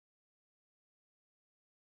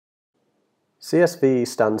CSV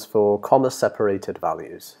stands for comma-separated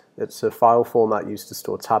values. It's a file format used to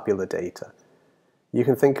store tabular data. You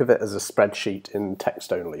can think of it as a spreadsheet in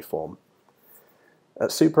text-only form.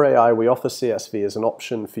 At Super.AI, we offer CSV as an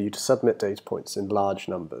option for you to submit data points in large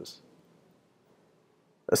numbers.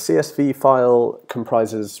 A CSV file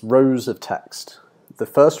comprises rows of text. The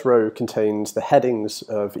first row contains the headings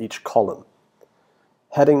of each column.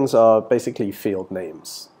 Headings are basically field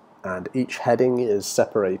names, and each heading is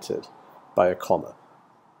separated by a comma.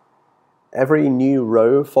 Every new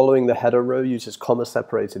row following the header row uses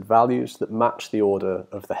comma-separated values that match the order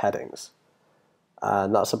of the headings.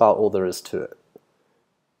 And that's about all there is to it.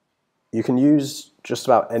 You can use just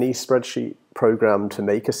about any spreadsheet program to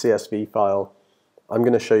make a CSV file. I'm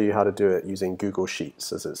going to show you how to do it using Google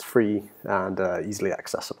Sheets, as it's free and easily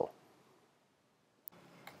accessible.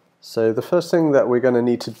 So the first thing that we're going to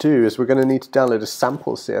need to do is we're going to need to download a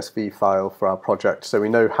sample CSV file for our project so we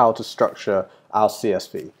know how to structure our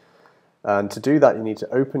CSV. And to do that, you need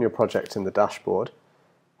to open your project in the dashboard,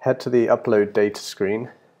 head to the Upload Data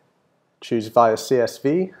screen, choose Via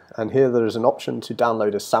CSV, and here there is an option to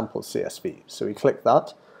download a sample CSV. So we click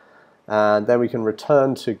that, and then we can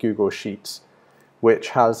return to Google Sheets, which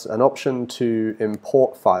has an option to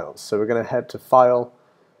import files. So we're going to head to File,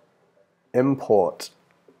 Import,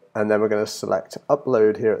 and then we're going to select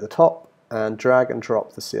Upload here at the top and drag and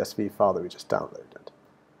drop the CSV file that we just downloaded.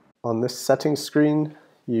 On this settings screen,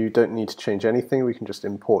 you don't need to change anything, we can just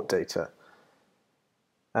import data.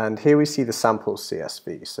 And here we see the sample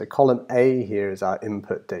CSV. So column A here is our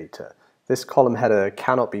input data. This column header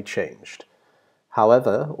cannot be changed.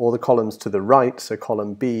 However, all the columns to the right, so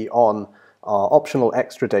column B on, are optional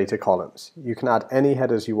extra data columns. You can add any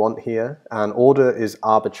headers you want here, and order is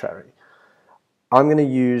arbitrary. I'm going to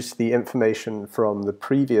use the information from the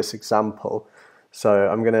previous example, so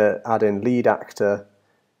I'm going to add in lead actor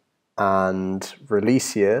and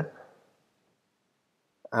release year,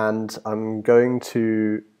 and I'm going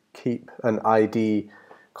to keep an ID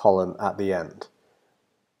column at the end.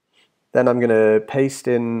 Then I'm going to paste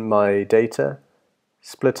in my data,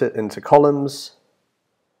 split it into columns,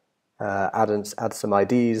 add some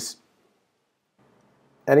IDs.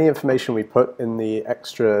 Any information we put in the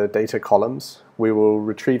extra data columns, we will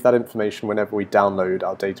retrieve that information whenever we download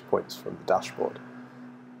our data points from the dashboard.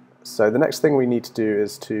 So the next thing we need to do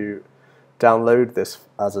is to download this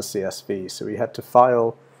as a CSV. So we head to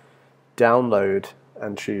File, Download,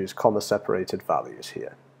 and choose comma-separated values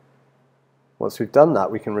here. Once we've done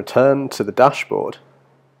that, we can return to the dashboard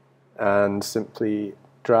and simply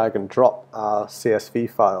drag and drop our CSV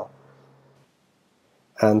file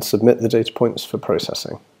and submit the data points for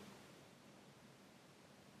processing.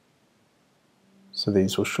 So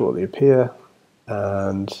these will shortly appear,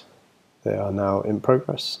 and they are now in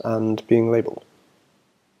progress and being labeled.